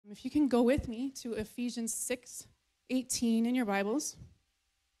If you can go with me to Ephesians 6:18 in your Bibles.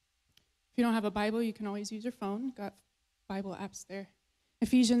 If you don't have a Bible, you can always use your phone. Got Bible apps there.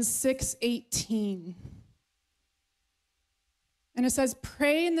 Ephesians 6:18. And it says,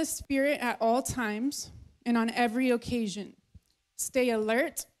 pray in the Spirit at all times and on every occasion. Stay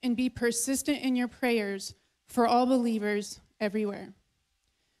alert and be persistent in your prayers for all believers everywhere.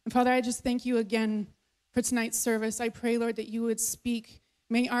 And Father, I just thank you again for tonight's service. I pray, Lord, that you would speak.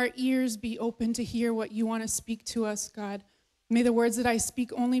 May our ears be open to hear what you want to speak to us, God. May the words that I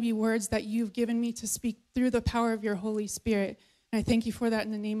speak only be words that you've given me to speak through the power of your Holy Spirit. And I thank you for that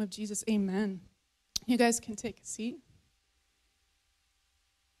in the name of Jesus. Amen. You guys can take a seat.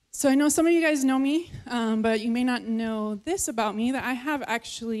 So I know some of you guys know me, but you may not know this about me, that I have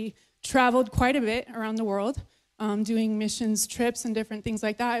actually traveled quite a bit around the world, doing missions trips and different things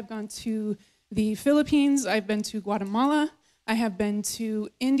like that. I've gone to the Philippines. I've been to Guatemala. I have been to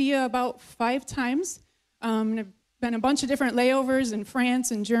India about 5 times. And I've been a bunch of different layovers in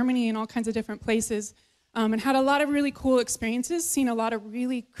France and Germany and all kinds of different places, and had a lot of really cool experiences, seen a lot of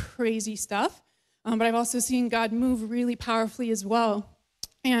really crazy stuff. But I've also seen God move really powerfully as well.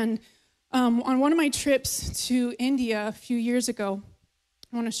 And on one of my trips to India a few years ago,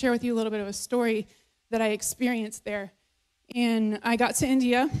 I want to share with you a little bit of a story that I experienced there. And I got to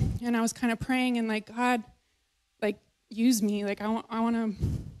India, and I was kind of praying and like, God, like, use me. Like, I want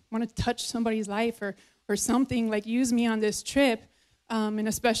to touch somebody's life or something. Like, use me on this trip in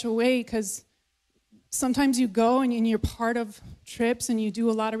a special way, because sometimes you go and you're part of trips and you do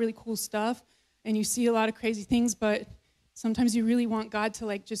a lot of really cool stuff and you see a lot of crazy things, but sometimes you really want God to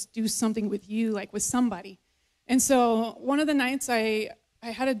like just do something with you, like with somebody. And so one of the nights I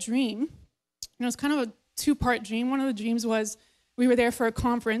had a dream, and it was kind of a 2-part dream. One of the dreams was we were there for a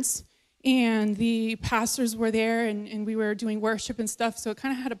conference, and the pastors were there, and we were doing worship and stuff, so it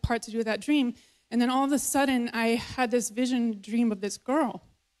kind of had a part to do with that dream. And then all of a sudden, I had this vision dream of this girl.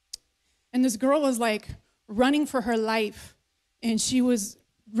 And this girl was like running for her life, and she was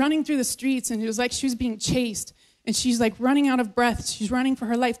running through the streets, and it was like she was being chased. And she's like running out of breath. She's running for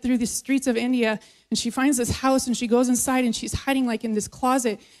her life through the streets of India, and she finds this house, and she goes inside, and she's hiding like in this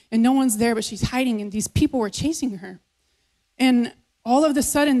closet, and no one's there, but she's hiding, and these people were chasing her. And all of a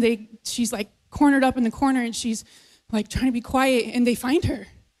sudden, she's like cornered up in the corner, and she's like trying to be quiet, and they find her.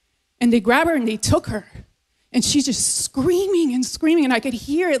 And they grab her, and they took her. And she's just screaming and screaming, and I could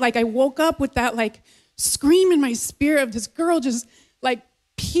hear it. Like, I woke up with that like scream in my spirit of this girl just like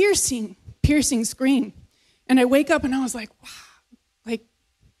piercing scream. And I wake up, and I was like, wow, like,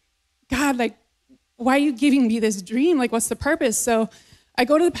 God, like, why are you giving me this dream? Like, what's the purpose? So I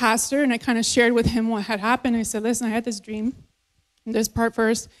go to the pastor, and I kind of shared with him what had happened. I said, listen, I had this dream, this part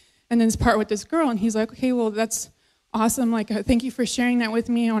first, and then this part with this girl. And he's like, okay, well, that's awesome. Like, thank you for sharing that with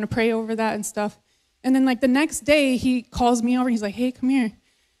me. I want to pray over that and stuff. And then, like, the next day, he calls me over. He's like, hey, come here.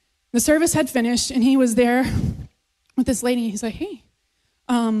 The service had finished, and he was there with this lady. He's like, hey,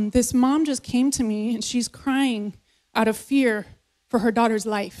 this mom just came to me, and she's crying out of fear for her daughter's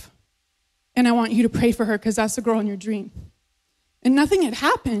life. And I want you to pray for her, because that's the girl in your dream. And nothing had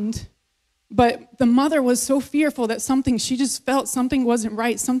happened, but the mother was so fearful that she just felt something wasn't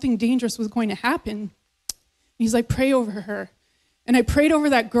right, something dangerous was going to happen. He's like, pray over her. And I prayed over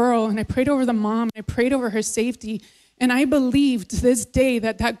that girl, and I prayed over the mom, and I prayed over her safety. And I believe to this day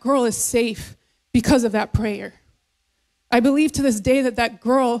that that girl is safe because of that prayer. I believe to this day that that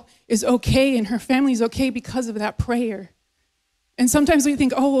girl is okay and her family is okay because of that prayer. And sometimes we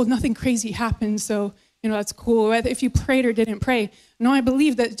think, oh, well, nothing crazy happened, so, that's cool. If you prayed or didn't pray. No, I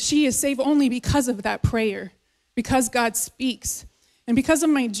believe that she is safe only because of that prayer, because God speaks. And because of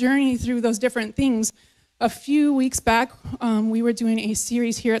my journey through those different things, a few weeks back, we were doing a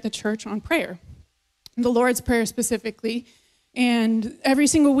series here at the church on prayer, the Lord's Prayer specifically. And every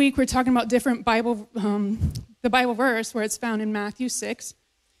single week, we're talking about different the Bible verse where it's found in Matthew 6.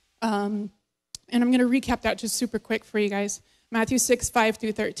 And I'm going to recap that just super quick for you guys. Matthew 6, 5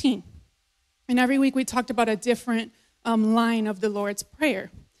 through 13. And every week, we talked about a different line of the Lord's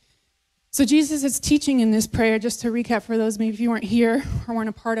Prayer. So Jesus is teaching in this prayer, just to recap for those maybe if you weren't here or weren't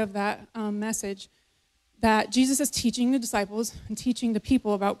a part of that message, that Jesus is teaching the disciples and teaching the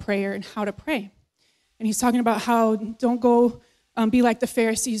people about prayer and how to pray. And he's talking about how don't go be like the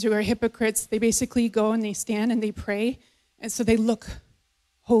Pharisees who are hypocrites. They basically go and they stand and they pray. And so they look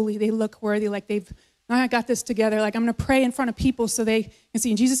holy. They look worthy, like I got this together. Like, I'm going to pray in front of people so they can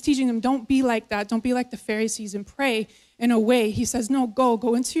see. And Jesus is teaching them, don't be like that. Don't be like the Pharisees and pray in a way. He says, no,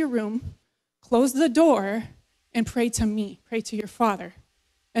 go into your room, close the door, and pray to me. Pray to your Father.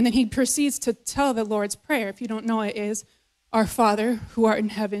 And then he proceeds to tell the Lord's Prayer. If you don't know, it is, Our Father, who art in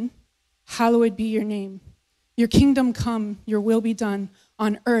heaven, hallowed be your name. Your kingdom come, your will be done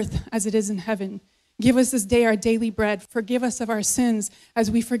on earth as it is in heaven. Give us this day our daily bread. Forgive us of our sins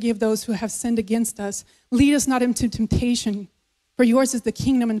as we forgive those who have sinned against us. Lead us not into temptation, for yours is the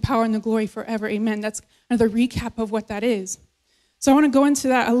kingdom and power and the glory forever. Amen. That's another recap of what that is. So I want to go into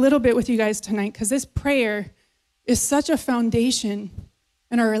that a little bit with you guys tonight, because this prayer is such a foundation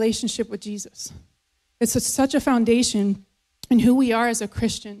in our relationship with Jesus. It's such a foundation in who we are as a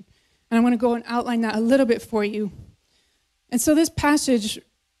Christian. And I want to go and outline that a little bit for you. And so this passage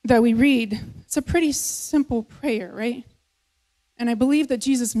that we read, it's a pretty simple prayer, right? And I believe that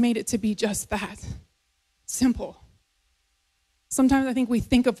Jesus made it to be just that, simple. Sometimes I think we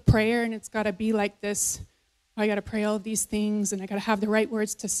think of prayer and it's got to be like this. I got to pray all of these things, and I got to have the right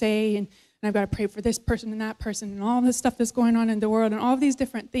words to say, and I've got to pray for this person and that person, and all this stuff that's going on in the world, and all of these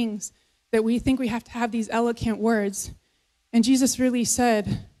different things that we think we have to have these eloquent words. And Jesus really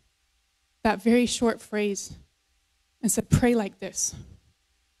said that very short phrase and said, pray like this.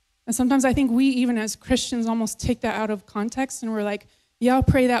 And sometimes I think we, even as Christians, almost take that out of context, and we're like, yeah, I'll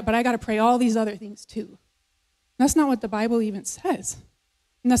pray that, but I got to pray all these other things too. That's not what the Bible even says.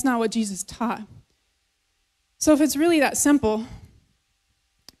 And that's not what Jesus taught. So if it's really that simple,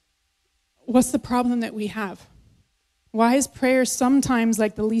 what's the problem that we have? Why is prayer sometimes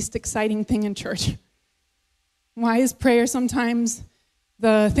like the least exciting thing in church? Why is prayer sometimes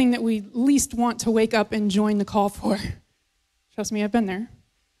the thing that we least want to wake up and join the call for? Trust me, I've been there.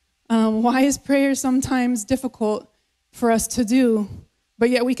 Why is prayer sometimes difficult for us to do,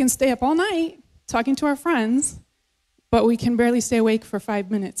 but yet we can stay up all night talking to our friends, but we can barely stay awake for 5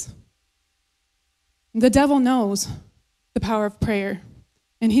 minutes? The devil knows the power of prayer,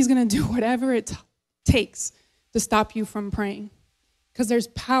 and he's going to do whatever it takes to stop you from praying, because there's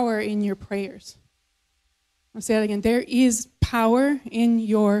power in your prayers. I'll say that again. There is power in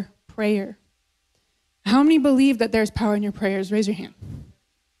your prayer. How many believe that there's power in your prayers? Raise your hand.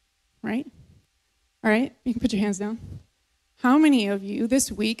 Right? All right, you can put your hands down. How many of you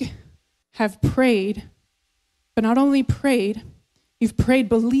this week have prayed, but not only prayed, you've prayed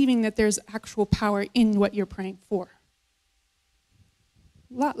believing that there's actual power in what you're praying for?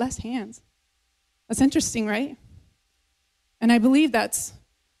 A lot less hands. That's interesting, right? And I believe that's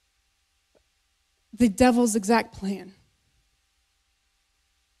the devil's exact plan.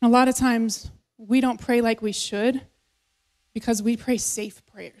 A lot of times we don't pray like we should because we pray safe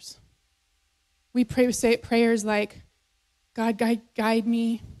prayers. We pray prayers like, God, guide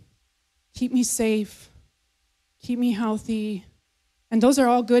me, keep me safe, keep me healthy. And those are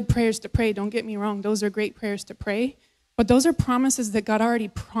all good prayers to pray. Don't get me wrong. Those are great prayers to pray. But those are promises that God already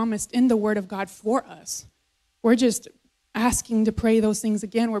promised in the Word of God for us. We're just asking to pray those things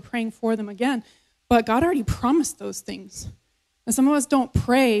again. We're praying for them again. But God already promised those things. And some of us don't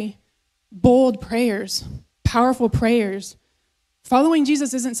pray bold prayers, powerful prayers. Following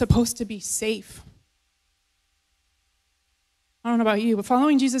Jesus isn't supposed to be safe. I don't know about you, but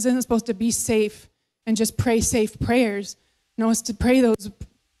following Jesus isn't supposed to be safe and just pray safe prayers. No, it's to pray those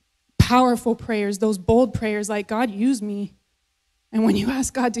powerful prayers, those bold prayers like, God, use me. And when you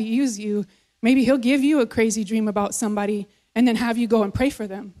ask God to use you, maybe he'll give you a crazy dream about somebody and then have you go and pray for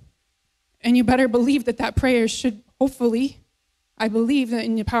them. And you better believe that that prayer should, hopefully, I believe that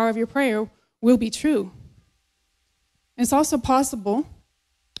in the power of your prayer will be true. It's also possible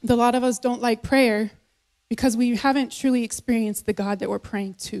that a lot of us don't like prayer because we haven't truly experienced the God that we're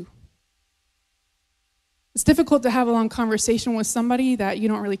praying to. It's difficult to have a long conversation with somebody that you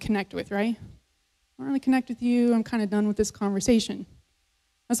don't really connect with, right? I don't really connect with you. I'm kind of done with this conversation.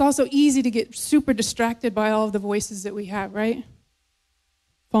 It's also easy to get super distracted by all of the voices that we have, right?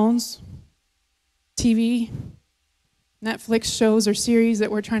 Phones, TV, Netflix shows or series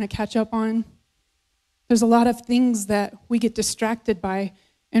that we're trying to catch up on. There's a lot of things that we get distracted by,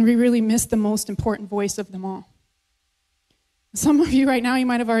 and we really miss the most important voice of them all. Some of you right now, you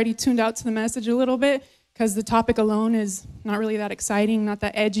might have already tuned out to the message a little bit because the topic alone is not really that exciting, not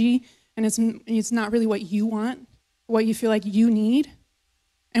that edgy, and it's not really what you want, what you feel like you need.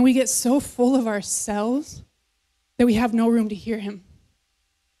 And we get so full of ourselves that we have no room to hear him.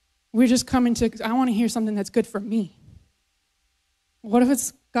 We're just coming to, I want to hear something that's good for me. What if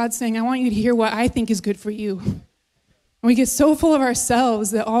it's God saying, I want you to hear what I think is good for you? And we get so full of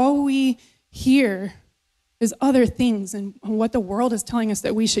ourselves that all we hear is other things and what the world is telling us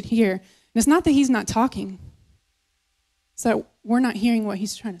that we should hear. And it's not that he's not talking. It's that we're not hearing what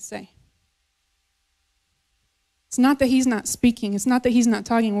he's trying to say. It's not that he's not speaking. It's not that he's not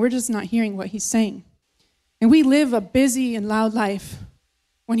talking. We're just not hearing what he's saying. And we live a busy and loud life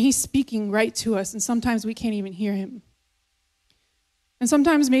when he's speaking right to us, and sometimes we can't even hear him. And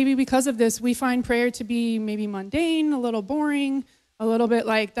sometimes maybe because of this, we find prayer to be maybe mundane, a little boring, a little bit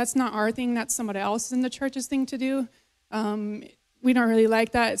like, that's not our thing, that's somebody else in the church's thing to do. We don't really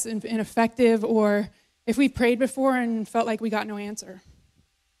like that, it's ineffective, or if we've prayed before and felt like we got no answer.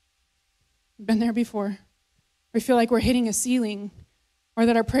 Been there before. We feel like we're hitting a ceiling, or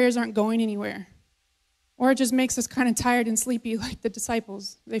that our prayers aren't going anywhere. Or it just makes us kind of tired and sleepy like the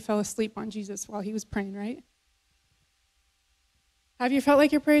disciples. They fell asleep on Jesus while he was praying, right? Have you felt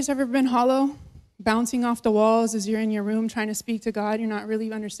like your prayers ever been hollow? Bouncing off the walls as you're in your room trying to speak to God? You're not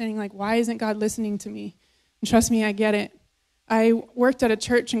really understanding, like, why isn't God listening to me? And trust me, I get it. I worked at a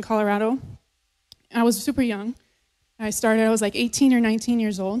church in Colorado. I was super young. I was like 18 or 19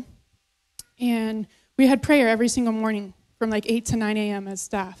 years old. And we had prayer every single morning from like 8 to 9 a.m. as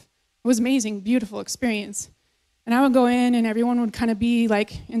staff. It was amazing, beautiful experience. And I would go in and everyone would kind of be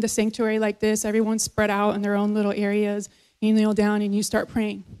like in the sanctuary like this. Everyone's spread out in their own little areas. You kneel down and you start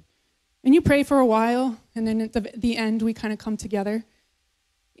praying. And you pray for a while, and then at the end, we kind of come together.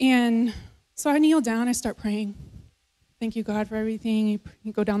 And so I kneel down, I start praying. Thank you, God, for everything.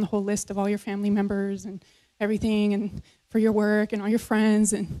 You go down the whole list of all your family members and everything, and for your work and all your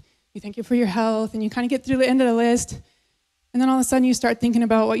friends, and you thank you for your health, and you kind of get through the end of the list. And then all of a sudden, you start thinking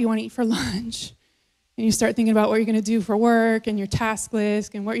about what you want to eat for lunch. And you start thinking about what you're going to do for work and your task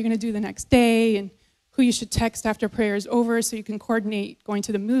list and what you're going to do the next day and who you should text after prayer is over so you can coordinate going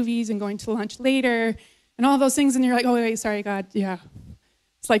to the movies and going to lunch later and all those things. And you're like, oh, wait, sorry, God, yeah.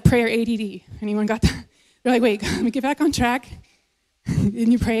 It's like prayer ADD. Anyone got that? You're like, wait, let me get back on track.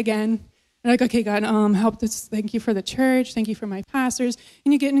 And you pray again. You're like, okay, God, help this. Thank you for the church. Thank you for my pastors.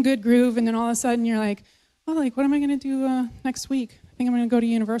 And you get in a good groove. And then all of a sudden you're like, oh, like, what am I going to do next week? I think I'm going to go to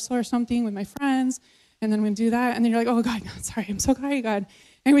Universal or something with my friends. And then I'm going to do that. And then you're like, oh, God, sorry, I'm so sorry, God.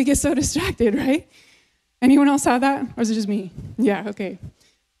 And we get so distracted, right? Anyone else have that? Or is it just me? Yeah, okay.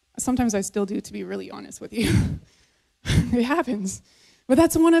 Sometimes I still do, to be really honest with you. It happens. But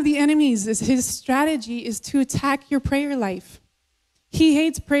that's one of the enemies. His strategy is to attack your prayer life. He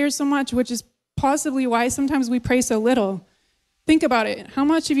hates prayer so much, which is possibly why sometimes we pray so little. Think about it. How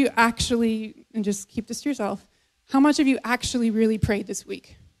much of you actually, and just keep this to yourself, how much of you actually really prayed this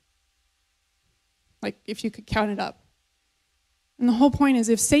week? Like, if you could count it up. And the whole point is,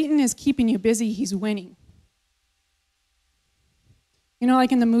 if Satan is keeping you busy, he's winning. You know,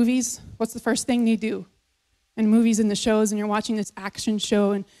 like in the movies, what's the first thing they do? In movies and the shows, and you're watching this action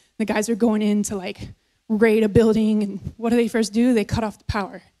show, and the guys are going in to, like, raid a building, and what do they first do? They cut off the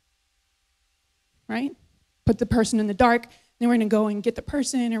power, right? Put the person in the dark, then we're going to go and get the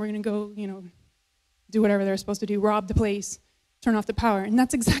person, or we're going to go, do whatever they're supposed to do, rob the place, turn off the power. And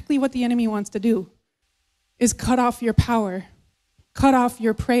that's exactly what the enemy wants to do, is cut off your power, cut off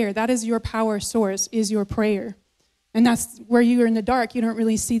your prayer. That is your power source, is your prayer. And that's where you're in the dark, you don't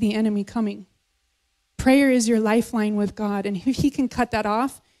really see the enemy coming. Prayer is your lifeline with God, and if he can cut that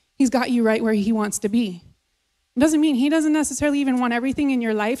off, he's got you right where he wants to be. It doesn't mean he doesn't necessarily even want everything in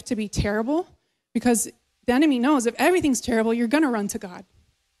your life to be terrible, because the enemy knows if everything's terrible, you're going to run to God.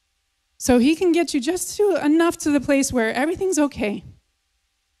 So he can get you just enough to the place where everything's okay.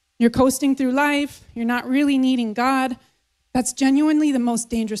 You're coasting through life, you're not really needing God. That's genuinely the most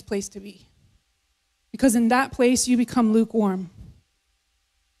dangerous place to be. Because in that place, you become lukewarm.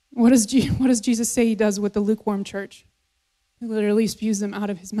 What does Jesus say he does with the lukewarm church? He literally spews them out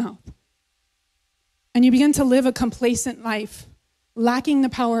of his mouth. And you begin to live a complacent life, lacking the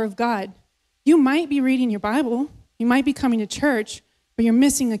power of God. You might be reading your Bible, you might be coming to church, but you're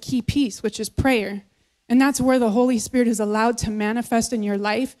missing a key piece, which is prayer. And that's where the Holy Spirit is allowed to manifest in your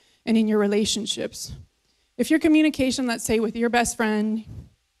life and in your relationships. If your communication, let's say, with your best friend,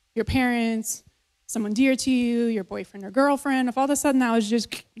 your parents, someone dear to you, your boyfriend or girlfriend, if all of a sudden that was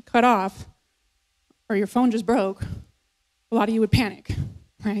just cut off, or your phone just broke, a lot of you would panic,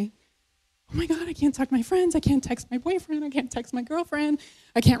 right? Oh my God, I can't talk to my friends, I can't text my boyfriend, I can't text my girlfriend,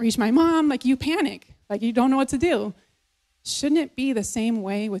 I can't reach my mom. Like, you panic, like you don't know what to do. Shouldn't it be the same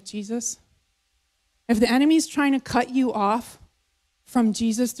way with Jesus? If the enemy's trying to cut you off from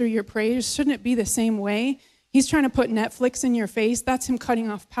Jesus through your prayers, shouldn't it be the same way? He's trying to put Netflix in your face, that's him cutting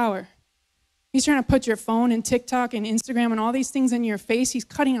off power. He's trying to put your phone and TikTok and Instagram and all these things in your face. He's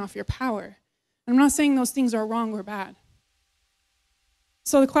cutting off your power. I'm not saying those things are wrong or bad.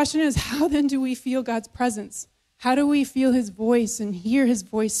 So the question is, how then do we feel God's presence? How do we feel his voice and hear his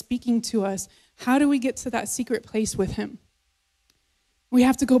voice speaking to us? How do we get to that secret place with him? We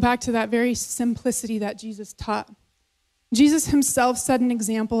have to go back to that very simplicity that Jesus taught. Jesus himself set an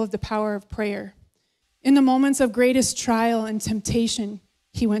example of the power of prayer. In the moments of greatest trial and temptation,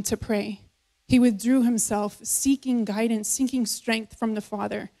 he went to pray. He withdrew himself, seeking guidance, seeking strength from the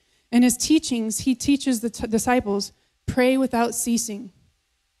Father. In his teachings, he teaches the disciples, pray without ceasing.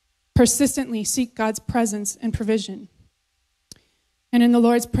 Persistently seek God's presence and provision. And in the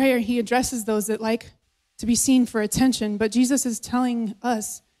Lord's Prayer, he addresses those that like to be seen for attention, but Jesus is telling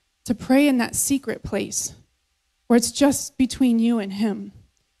us to pray in that secret place where it's just between you and him.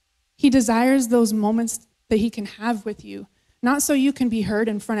 He desires those moments that he can have with you, not so you can be heard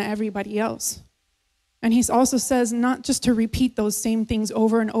in front of everybody else. And he also says not just to repeat those same things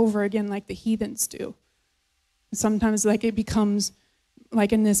over and over again like the heathens do. Sometimes like it becomes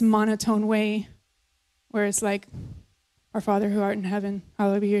like in this monotone way where it's like, our Father who art in heaven,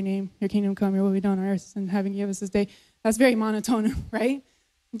 hallowed be your name, your kingdom come, your will be done on earth and heaven give us this day. That's very monotone, right?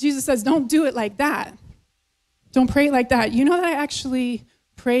 Jesus says, don't do it like that. Don't pray like that. You know that I actually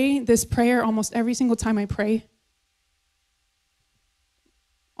pray this prayer almost every single time I pray?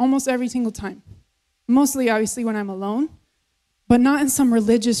 Almost every single time. Mostly, obviously, when I'm alone, but not in some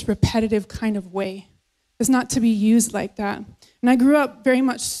religious, repetitive kind of way. It's not to be used like that. And I grew up very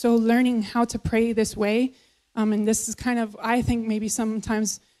much so learning how to pray this way. And this is kind of, I think, maybe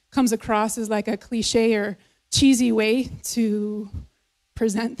sometimes comes across as like a cliche or cheesy way to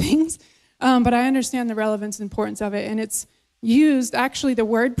present things. But I understand the relevance and importance of it. And it's used, actually, the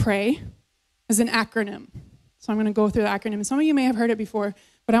word pray as an acronym. So I'm going to go through the acronym. Some of you may have heard it before,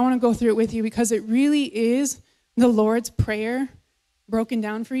 but I want to go through it with you because it really is the Lord's Prayer broken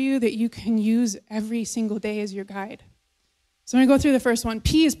down for you that you can use every single day as your guide. So I'm going to go through the first one.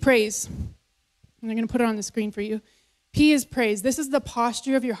 P is praise. And I'm going to put it on the screen for you. P is praise. This is the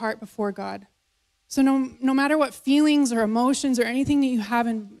posture of your heart before God. So no matter what feelings or emotions or anything that you have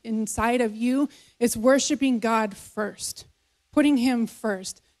inside of you, it's worshiping God first, putting him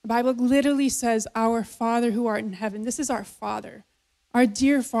first. The Bible literally says, our Father who art in heaven. This is our Father, our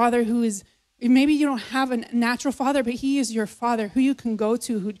dear Father who is, maybe you don't have a natural father, but he is your Father who you can go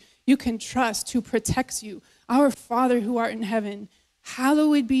to, who you can trust, who protects you. Our Father who art in heaven,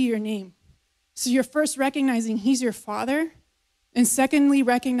 hallowed be your name. So you're first recognizing he's your Father, and secondly,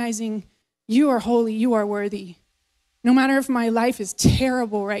 recognizing you are holy, you are worthy. No matter if my life is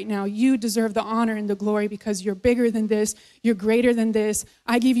terrible right now, you deserve the honor and the glory because you're bigger than this, you're greater than this.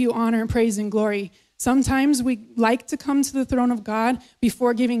 I give you honor and praise and glory. Sometimes we like to come to the throne of God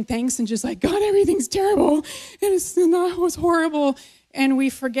before giving thanks and just like, God, everything's terrible, and it was horrible. And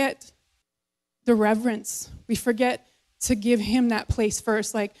we forget the reverence. We forget to give him that place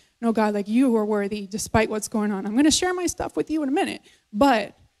first, like, no, God, like you are worthy despite what's going on. I'm going to share my stuff with you in a minute,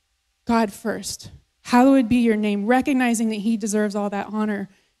 but God first. Hallowed be your name, recognizing that he deserves all that honor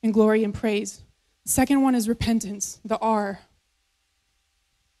and glory and praise. The second one is repentance, the R.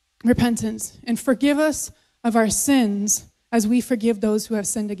 Repentance. And forgive us of our sins as we forgive those who have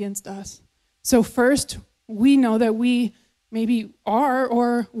sinned against us. So first, we know that we maybe are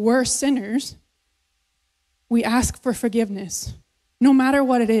or were sinners. We ask for forgiveness, no matter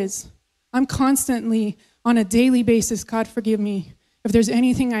what it is. I'm constantly, on a daily basis, God, forgive me. If there's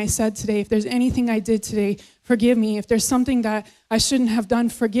anything I said today, if there's anything I did today, forgive me. If there's something that I shouldn't have done,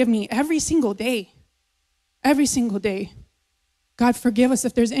 forgive me. Every single day. Every single day. God, forgive us.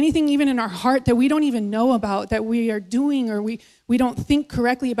 If there's anything even in our heart that we don't even know about, that we are doing or we don't think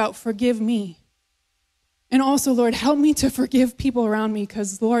correctly about, forgive me. And also, Lord, help me to forgive people around me,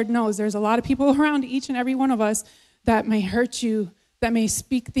 because Lord knows there's a lot of people around each and every one of us that may hurt you, that may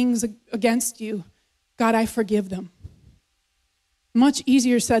speak things against you. God, I forgive them. Much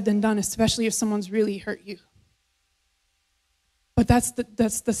easier said than done, especially if someone's really hurt you. But that's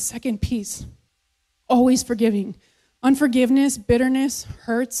the second piece. Always forgiving. Unforgiveness, bitterness,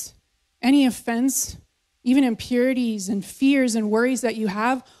 hurts, any offense, even impurities and fears and worries that you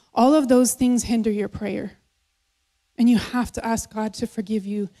have, all of those things hinder your prayer. And you have to ask God to forgive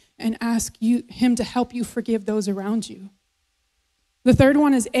you and ask him to help you forgive those around you. The third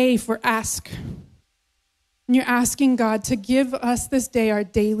one is A, for ask. And you're asking God to give us this day our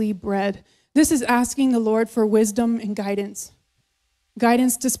daily bread. This is asking the Lord for wisdom and guidance.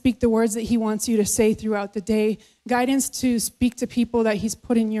 Guidance to speak the words that he wants you to say throughout the day. Guidance to speak to people that he's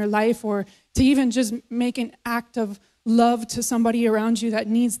put in your life, or to even just make an act of love to somebody around you that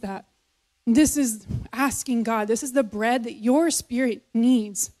needs that. This is asking God. This is the bread that your spirit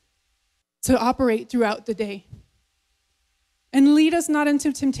needs to operate throughout the day. And lead us not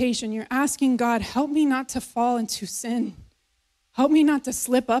into temptation. You're asking God, help me not to fall into sin. Help me not to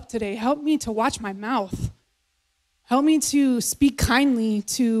slip up today. Help me to watch my mouth. Help me to speak kindly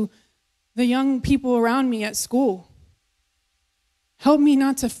to the young people around me at school. Help me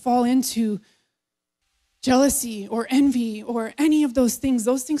not to fall into jealousy or envy or any of those things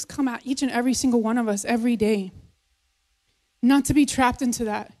come at each and every single one of us every day. Not to be trapped into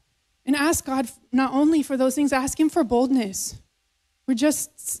that. And ask God not only for those things, ask him for boldness. We're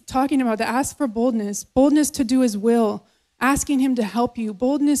just talking about that. Ask for boldness. Boldness to do his will. Asking him to help you.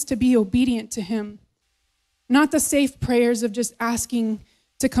 Boldness to be obedient to him. Not the safe prayers of just asking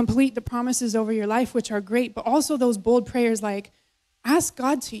to complete the promises over your life, which are great, but also those bold prayers like, ask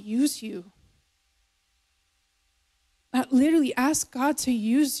God to use you. Literally ask God to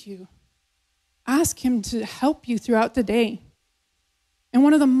use you. Ask him to help you throughout the day. And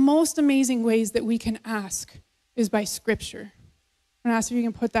one of the most amazing ways that we can ask is by scripture. I'm going to ask if you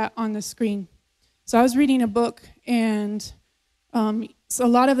can put that on the screen. So I was reading a book, and so a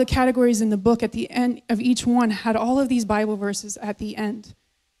lot of the categories in the book at the end of each one had all of these Bible verses at the end.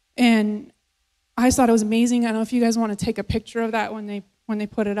 And I just thought it was amazing. I don't know if you guys want to take a picture of that when they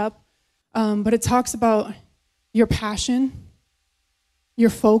put it up. But it talks about your passion, your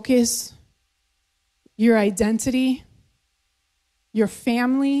focus, your identity, your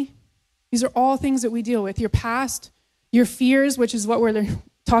family. These are all things that we deal with. Your past, your fears, which is what we're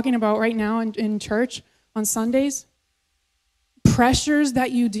talking about right now in church on Sundays. Pressures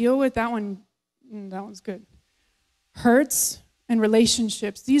that you deal with, that one's good. Hurts and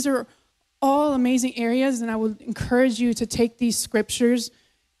relationships. These are all amazing areas, and I would encourage you to take these scriptures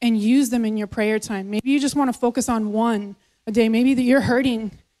and use them in your prayer time. Maybe you just want to focus on one a day. Maybe that you're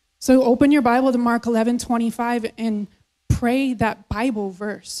hurting. So open your Bible to Mark 11:25 and pray that Bible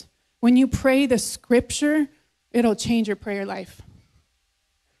verse. When you pray the scripture, it'll change your prayer life.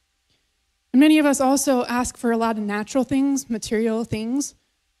 And many of us also ask for a lot of natural things, material things,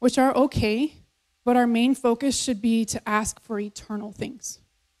 which are okay, but our main focus should be to ask for eternal things.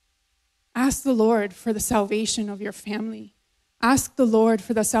 Ask the Lord for the salvation of your family. Ask the Lord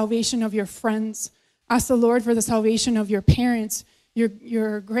for the salvation of your friends. Ask the Lord for the salvation of your parents,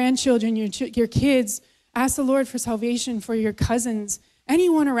 your grandchildren, your kids. Ask the Lord for salvation for your cousins,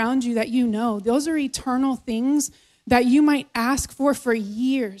 anyone around you that you know. Those are eternal things that you might ask for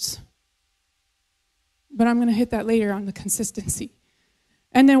years. But I'm going to hit that later on the consistency.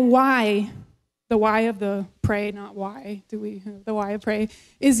 And then why, the why of the pray, not why, the why of pray,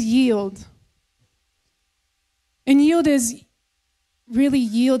 is yield. And yield is really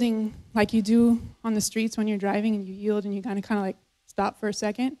yielding like you do on the streets when you're driving, and you yield and you kind of like stop for a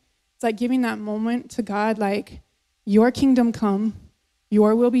second. It's like giving that moment to God, like, your kingdom come,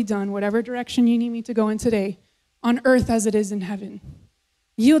 your will be done, whatever direction you need me to go in today, on earth as it is in heaven.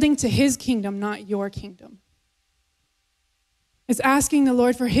 Yielding to his kingdom, not your kingdom. It's asking the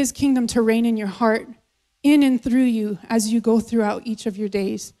Lord for his kingdom to reign in your heart, in and through you as you go throughout each of your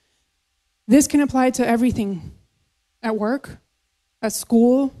days. This can apply to everything. At work, at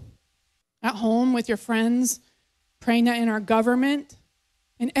school, at home with your friends, praying that in our government,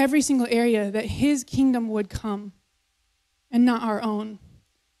 in every single area, that his kingdom would come and not our own.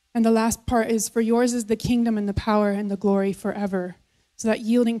 And the last part is, for yours is the kingdom and the power and the glory forever. So that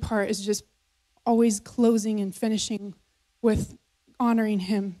yielding part is just always closing and finishing with honoring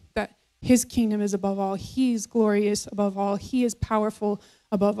him, that his kingdom is above all. He is glorious above all. He is powerful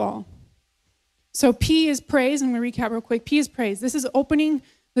above all. So P is praise. I'm going to recap real quick. P is praise. This is opening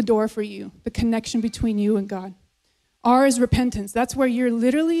the door for you, the connection between you and God. R is repentance. That's where you're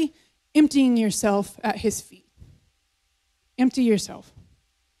literally emptying yourself at his feet. Empty yourself.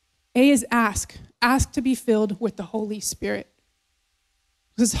 A is ask. Ask to be filled with the Holy Spirit.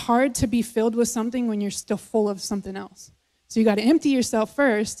 It's hard to be filled with something when you're still full of something else. So you got to empty yourself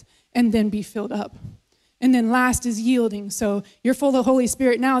first and then be filled up. And then last is yielding. So you're full of the Holy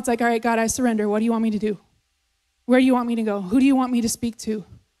Spirit now. It's like, all right, God, I surrender. What do you want me to do? Where do you want me to go? Who do you want me to speak to?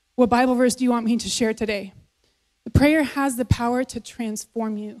 What Bible verse do you want me to share today? The prayer has the power to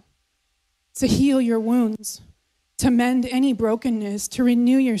transform you, to heal your wounds, to mend any brokenness, to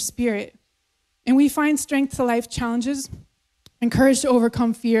renew your spirit. And we find strength to life challenges, and courage to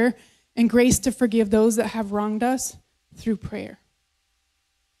overcome fear, and grace to forgive those that have wronged us through prayer.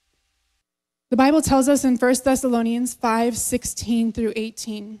 The Bible tells us in 1 Thessalonians 5:16 through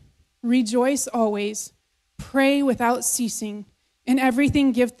 18, rejoice always, pray without ceasing, in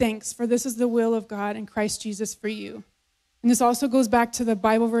everything give thanks, for this is the will of God in Christ Jesus for you. And this also goes back to the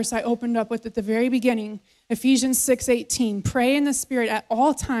Bible verse I opened up with at the very beginning, Ephesians 6:18, pray in the Spirit at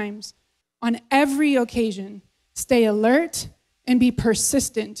all times, on every occasion, stay alert, and be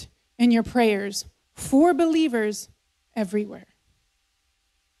persistent in your prayers for believers everywhere.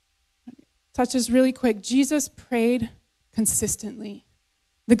 Touch this really quick. Jesus prayed consistently.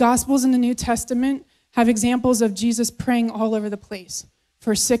 The Gospels in the New Testament have examples of Jesus praying all over the place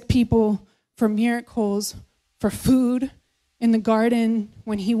for sick people, for miracles, for food, in the garden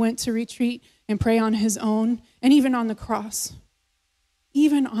when he went to retreat and pray on his own, and even on the cross.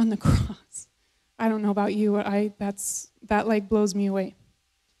 Even on the cross. I don't know about you, that like blows me away.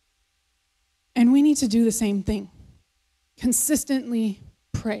 And we need to do the same thing. Consistently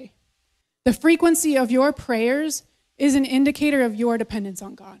pray. The frequency of your prayers is an indicator of your dependence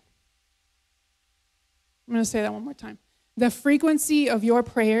on God. I'm going to say that one more time. The frequency of your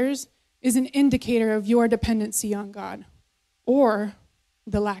prayers is an indicator of your dependency on God, or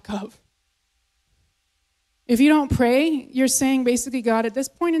the lack of. If you don't pray, you're saying basically, God, at this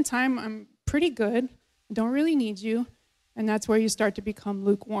point in time, I'm pretty good. I don't really need you. And that's where you start to become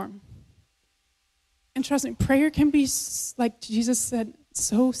lukewarm. And trust me, prayer can be, like Jesus said,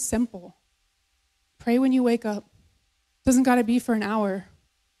 so simple. Pray when you wake up. It doesn't got to be for an hour.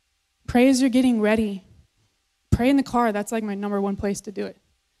 Pray as you're getting ready. Pray in the car. That's like my number one place to do it.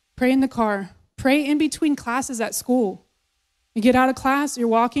 Pray in the car. Pray in between classes at school. You get out of class, you're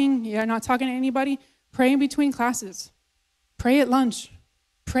walking, you're not talking to anybody. Pray in between classes. Pray at lunch.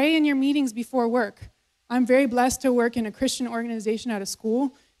 Pray in your meetings before work. I'm very blessed to work in a Christian organization at a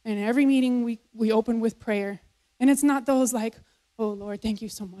school, and every meeting we open with prayer. And it's not those like, oh, Lord, thank you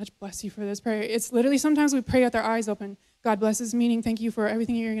so much. Bless you for this prayer. It's literally sometimes we pray with our eyes open. God bless this meeting. Thank you for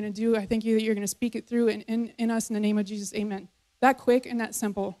everything you're going to do. I thank you that you're going to speak it through in us in the name of Jesus. Amen. That quick and that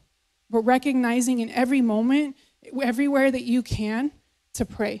simple. But recognizing in every moment, everywhere that you can, to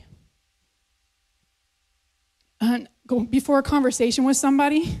pray. And go before a conversation with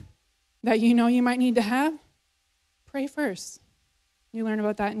somebody that you know you might need to have, pray first. You learn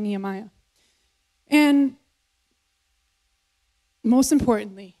about that in Nehemiah. And most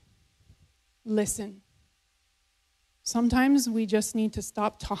importantly, listen. Sometimes we just need to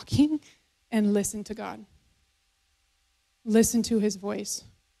stop talking and listen to God. Listen to his voice.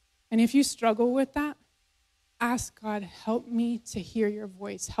 And if you struggle with that, ask God, help me to hear your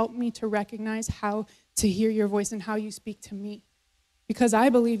voice. Help me to recognize how to hear your voice and how you speak to me. Because I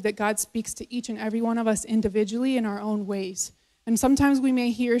believe that God speaks to each and every one of us individually in our own ways. And sometimes we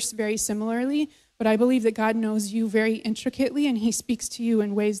may hear very similarly, but I believe that God knows you very intricately, and he speaks to you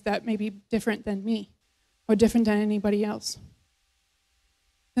in ways that may be different than me or different than anybody else.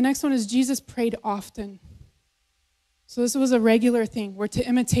 The next one is Jesus prayed often. So this was a regular thing. We're to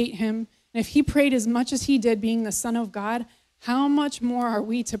imitate him. And if he prayed as much as he did, being the Son of God, how much more are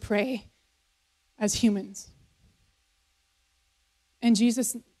we to pray as humans? And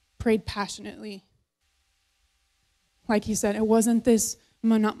Jesus prayed passionately. Like he said, it wasn't this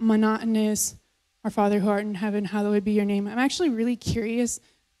monotonous, our Father who art in heaven, hallowed be your name. I'm actually really curious.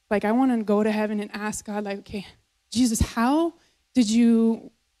 Like, I want to go to heaven and ask God, like, okay, Jesus, how did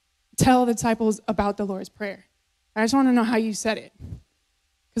you tell the disciples about the Lord's Prayer? I just want to know how you said it.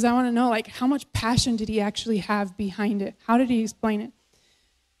 Because I want to know, like, how much passion did he actually have behind it? How did he explain it?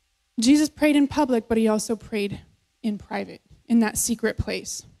 Jesus prayed in public, but he also prayed in private, in that secret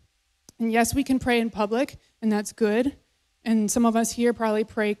place. And yes, we can pray in public, and that's good. And some of us here probably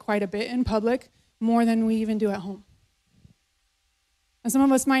pray quite a bit in public, more than we even do at home. And some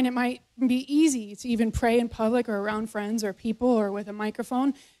of us it might be easy to even pray in public or around friends or people or with a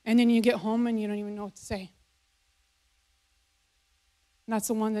microphone, and then you get home and you don't even know what to say. And that's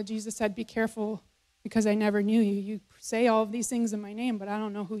the one that Jesus said, be careful because I never knew you. You say all of these things in my name, but I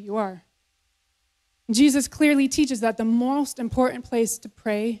don't know who you are. Jesus clearly teaches that the most important place to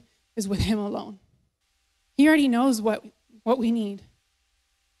pray is with him alone. He already knows what we need.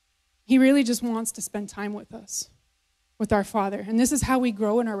 He really just wants to spend time with us, with our Father. And this is how we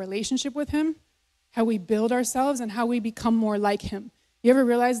grow in our relationship with him, how we build ourselves, and how we become more like him. You ever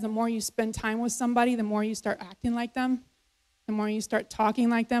realize the more you spend time with somebody, the more you start acting like them? The more you start talking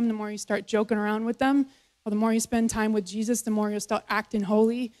like them, the more you start joking around with them. Well, the more you spend time with Jesus, the more you'll start acting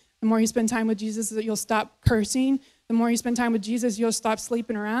holy. The more you spend time with Jesus, you'll stop cursing. The more you spend time with Jesus, you'll stop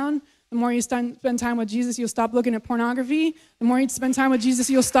sleeping around. The more you spend time with Jesus, you'll stop looking at pornography. The more you spend time with Jesus,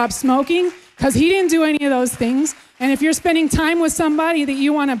 you'll stop smoking, because he didn't do any of those things. And if you're spending time with somebody that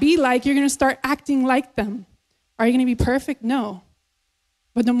you want to be like, you're going to start acting like them. Are you going to be perfect? No.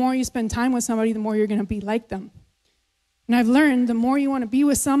 But the more you spend time with somebody, the more you're going to be like them. And I've learned the more you want to be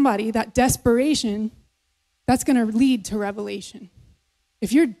with somebody, that desperation, that's going to lead to revelation.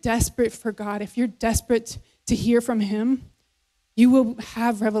 If you're desperate for God, if you're desperate to hear from him, you will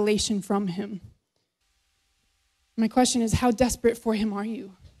have revelation from him. My question is, how desperate for him are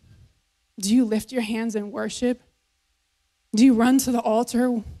you? Do you lift your hands in worship? Do you run to the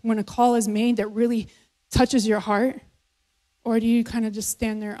altar when a call is made that really touches your heart? Or do you kind of just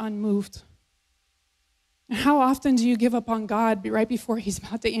stand there unmoved How often do you give up on God right before he's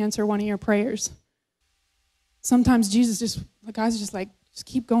about to answer one of your prayers? Sometimes God's just like, just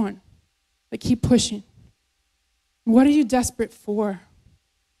keep going. Like, keep pushing. What are you desperate for?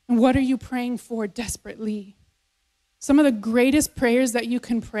 And what are you praying for desperately? Some of the greatest prayers that you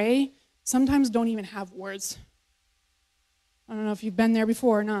can pray sometimes don't even have words. I don't know if you've been there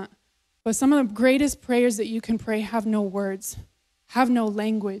before or not, but some of the greatest prayers that you can pray have no words, have no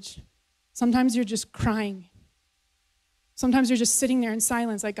language. Sometimes you're just crying. Sometimes you're just sitting there in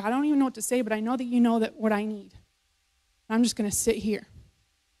silence, like, I don't even know what to say, but I know that you know that what I need. I'm just going to sit here.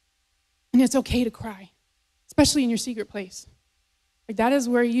 And it's okay to cry, especially in your secret place. Like, that is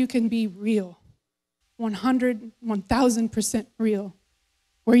where you can be real, 1,000% real,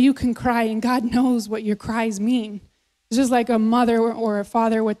 where you can cry and God knows what your cries mean. It's just like a mother or a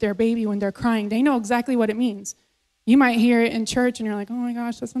father with their baby when they're crying. They know exactly what it means. You might hear it in church and you're like, oh my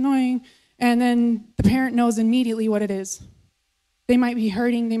gosh, that's annoying. And then the parent knows immediately what it is. They might be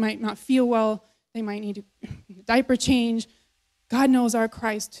hurting. They might not feel well. They might need a diaper change. God knows our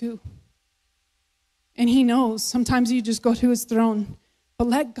cries too. And he knows. Sometimes you just go to his throne. But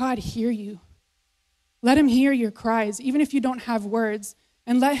let God hear you. Let him hear your cries, even if you don't have words.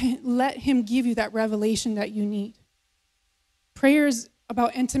 And let him give you that revelation that you need. Prayer is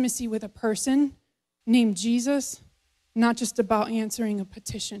about intimacy with a person named Jesus, not just about answering a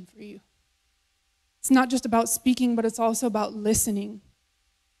petition for you. It's not just about speaking, but it's also about listening.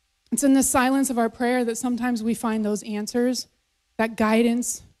 It's in the silence of our prayer that sometimes we find those answers, that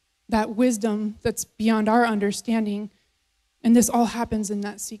guidance, that wisdom that's beyond our understanding. And this all happens in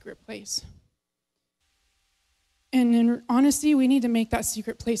that secret place. And in honesty, we need to make that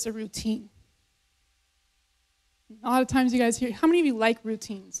secret place a routine. A lot of times you guys hear, how many of you like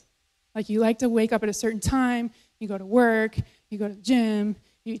routines? Like, you like to wake up at a certain time, you go to work, you go to the gym,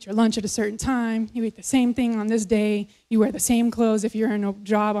 you eat your lunch at a certain time, you eat the same thing on this day, you wear the same clothes if you're in a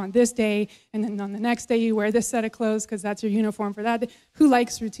job on this day, and then on the next day you wear this set of clothes because that's your uniform for that day. Who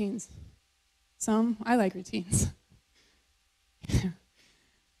likes routines? Some. I like routines.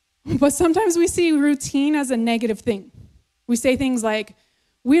 But sometimes we see routine as a negative thing. We say things like,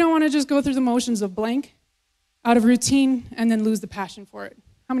 we don't want to just go through the motions of blank out of routine and then lose the passion for it.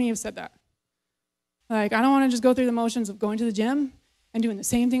 How many of you have said that? Like, I don't want to just go through the motions of going to the gym and doing the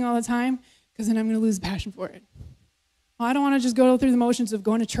same thing all the time because then I'm going to lose the passion for it. Well, I don't want to just go through the motions of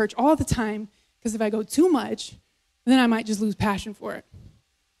going to church all the time because if I go too much, then I might just lose passion for it.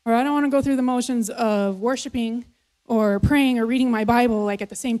 Or I don't want to go through the motions of worshiping or praying or reading my Bible like at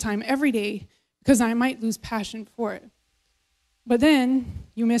the same time every day because I might lose passion for it. But then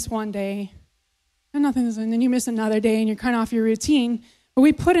you miss one day and and then you miss another day and you're kind of off your routine. But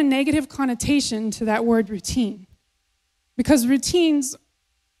we put a negative connotation to that word routine because routines,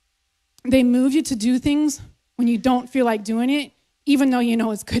 they move you to do things when you don't feel like doing it, even though you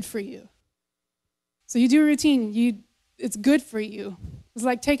know it's good for you. So you do a routine, it's good for you. It's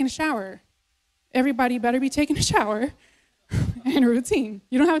like taking a shower. Everybody better be taking a shower and a routine.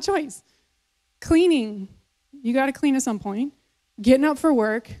 You don't have a choice. Cleaning, you got to clean at some point. Getting up for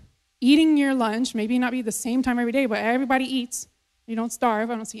work, eating your lunch, maybe not be the same time every day, but everybody eats. You don't starve.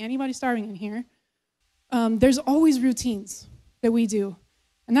 I don't see anybody starving in here. There's always routines that we do,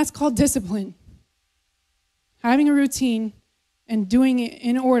 and that's called discipline. Having a routine and doing it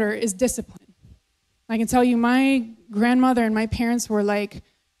in order is discipline. I can tell you my grandmother and my parents were like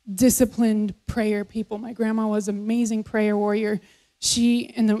disciplined prayer people. My grandma was an amazing prayer warrior.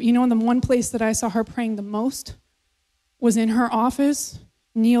 The one place that I saw her praying the most was in her office,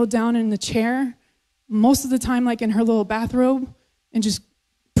 kneeled down in the chair, most of the time like in her little bathrobe, and just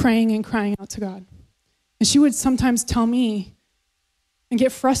praying and crying out to God. And she would sometimes tell me and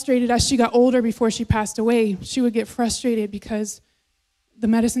get frustrated as she got older before she passed away. She would get frustrated because the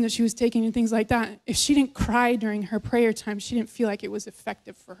medicine that she was taking and things like that, if she didn't cry during her prayer time, she didn't feel like it was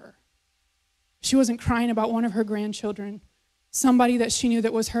effective for her. She wasn't crying about one of her grandchildren, somebody that she knew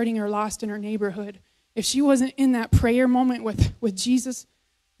that was hurting or lost in her neighborhood. If she wasn't in that prayer moment with Jesus,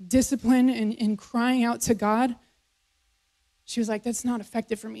 discipline and crying out to God, she was like, that's not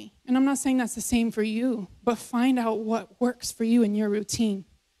effective for me. And I'm not saying that's the same for you, but find out what works for you in your routine.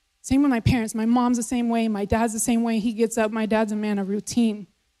 Same with my parents. My mom's the same way. My dad's the same way. He gets up. My dad's a man of routine,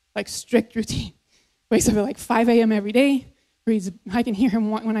 like strict routine. Wakes up at like 5 a.m. every day. I can hear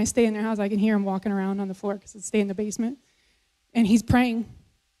him, when I stay in their house, I can hear him walking around on the floor because I stay in the basement. And he's praying,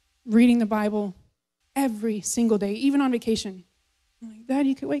 reading the Bible every single day, even on vacation. I'm like, Dad,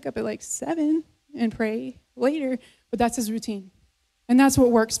 you could wake up at like 7 and pray later. But that's his routine. And that's what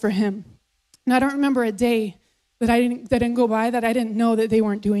works for him. And I don't remember a day that didn't go by that I didn't know that they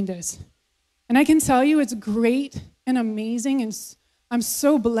weren't doing this. And I can tell you it's great and amazing, and I'm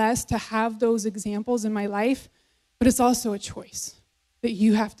so blessed to have those examples in my life, but it's also a choice that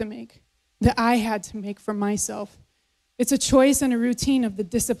you have to make, that I had to make for myself. It's a choice and a routine of the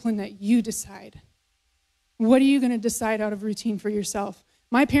discipline that you decide. What are you going to decide out of routine for yourself?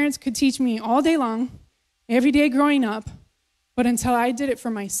 My parents could teach me all day long, every day growing up, but until I did it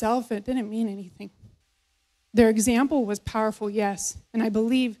for myself, it didn't mean anything. Their example was powerful, yes, and I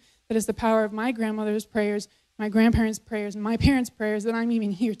believe that it's the power of my grandmother's prayers, my grandparents' prayers, and my parents' prayers that I'm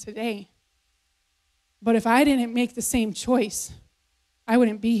even here today. But if I didn't make the same choice, I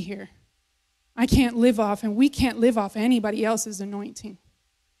wouldn't be here. I can't live off, and we can't live off anybody else's anointing.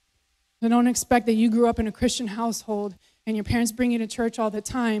 So don't expect that you grew up in a Christian household and your parents bring you to church all the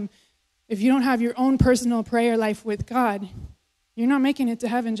time. If you don't have your own personal prayer life with God, you're not making it to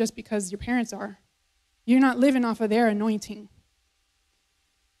heaven just because your parents are. You're not living off of their anointing.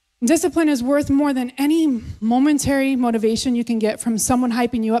 Discipline is worth more than any momentary motivation you can get from someone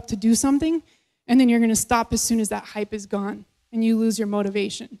hyping you up to do something, and then you're going to stop as soon as that hype is gone, and you lose your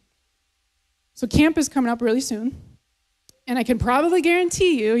motivation. So camp is coming up really soon, and I can probably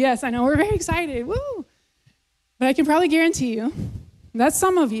guarantee you, yes, I know we're very excited, woo! But I can probably guarantee you that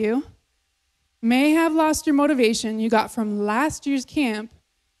some of you may have lost your motivation you got from last year's camp,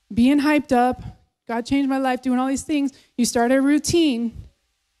 being hyped up, God changed my life, doing all these things. You started a routine,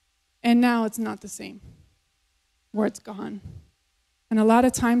 and now it's not the same, or it's gone. And a lot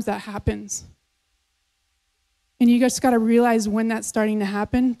of times that happens. And you just got to realize when that's starting to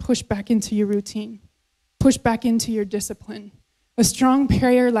happen, push back into your routine. Push back into your discipline. A strong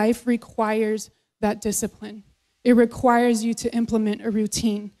prayer life requires that discipline. It requires you to implement a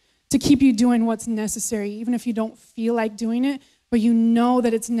routine, to keep you doing what's necessary, even if you don't feel like doing it, but you know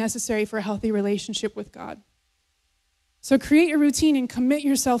that it's necessary for a healthy relationship with God. So create a routine and commit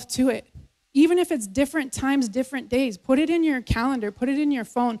yourself to it. Even if it's different times, different days, put it in your calendar, put it in your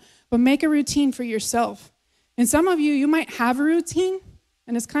phone, but make a routine for yourself. And some of you might have a routine,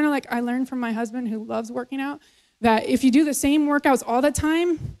 and it's kind of like I learned from my husband who loves working out, that if you do the same workouts all the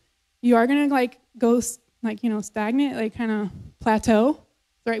time, you are going to go stagnant, kind of plateau,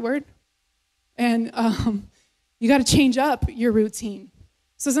 the right word? And you got to change up your routine.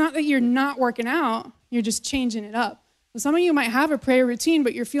 So it's not that you're not working out, you're just changing it up. So some of you might have a prayer routine,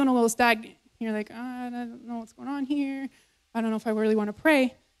 but you're feeling a little stagnant. You're like, I don't know what's going on here. I don't know if I really want to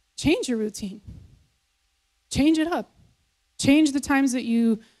pray. Change your routine. Change it up. Change the times that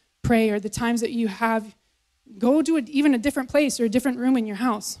you pray or the times that you have. Go to even a different place or a different room in your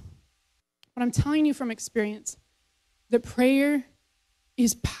house. But I'm telling you from experience that prayer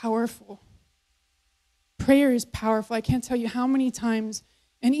is powerful. Prayer is powerful. I can't tell you how many times,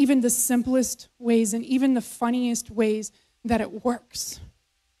 and even the simplest ways and even the funniest ways that it works.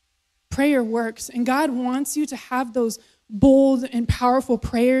 Prayer works, and God wants you to have those bold and powerful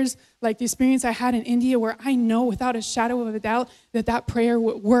prayers like the experience I had in India, where I know without a shadow of a doubt that prayer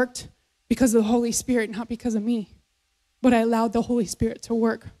worked because of the Holy Spirit, not because of me. But I allowed the Holy Spirit to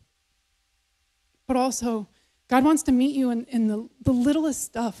work. But also, God wants to meet you in the littlest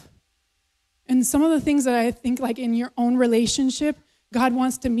stuff. And some of the things that I think in your own relationship, God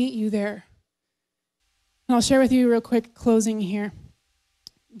wants to meet you there. And I'll share with you real quick, closing here,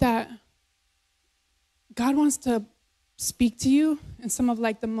 that God wants to speak to you in some of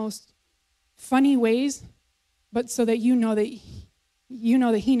the most funny ways, but so that you know that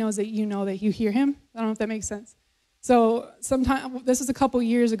He knows that you hear Him. I don't know if that makes sense. So this was a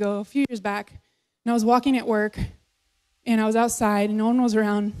few years back, and I was walking at work, and I was outside, and no one was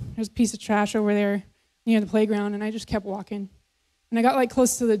around. There's a piece of trash over there near the playground, and I just kept walking. And I got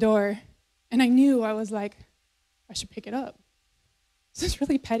close to the door, and I knew I was I should pick it up. This is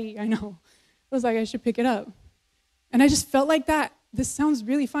really petty, I know. I was I should pick it up. And I just felt like that. This sounds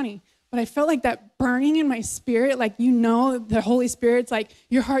really funny, but I felt like that burning in my spirit, the Holy Spirit's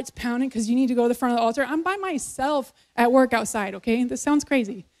your heart's pounding because you need to go to the front of the altar. I'm by myself at work outside, okay? This sounds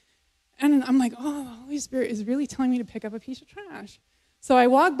crazy. And I'm oh, the Holy Spirit is really telling me to pick up a piece of trash. So I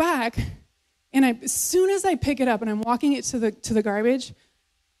walk back, and as soon as I pick it up and I'm walking it to the garbage,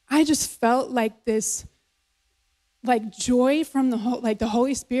 I just felt this joy from the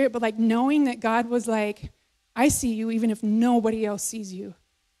Holy Spirit, but knowing that God was I see you even if nobody else sees you.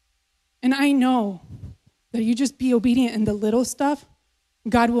 And I know that you just be obedient in the little stuff,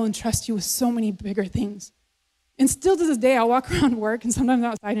 God will entrust you with so many bigger things. And still to this day, I'll walk around work, and sometimes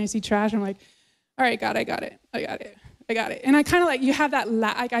outside and I see trash, and I'm all right, God, I got it. And I kind of you have that,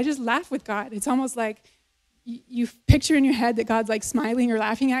 I just laugh with God. It's almost you picture in your head that God's smiling or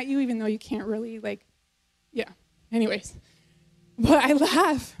laughing at you, even though you can't really, yeah. Anyways. But I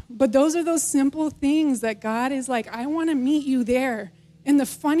laugh. But those are those simple things that God is like, I want to meet you there in the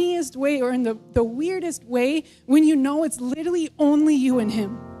funniest way or in the weirdest way when you know it's literally only you and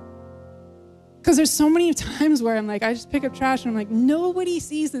him. Because there's so many times where I'm like, I just pick up trash and I'm like, nobody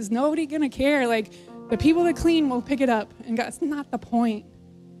sees this. Nobody going to care. Like, the people that clean will pick it up. And God's not the point.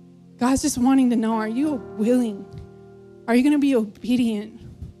 God's just wanting to know, are you willing? Are you going to be obedient?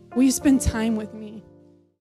 Will you spend time with me?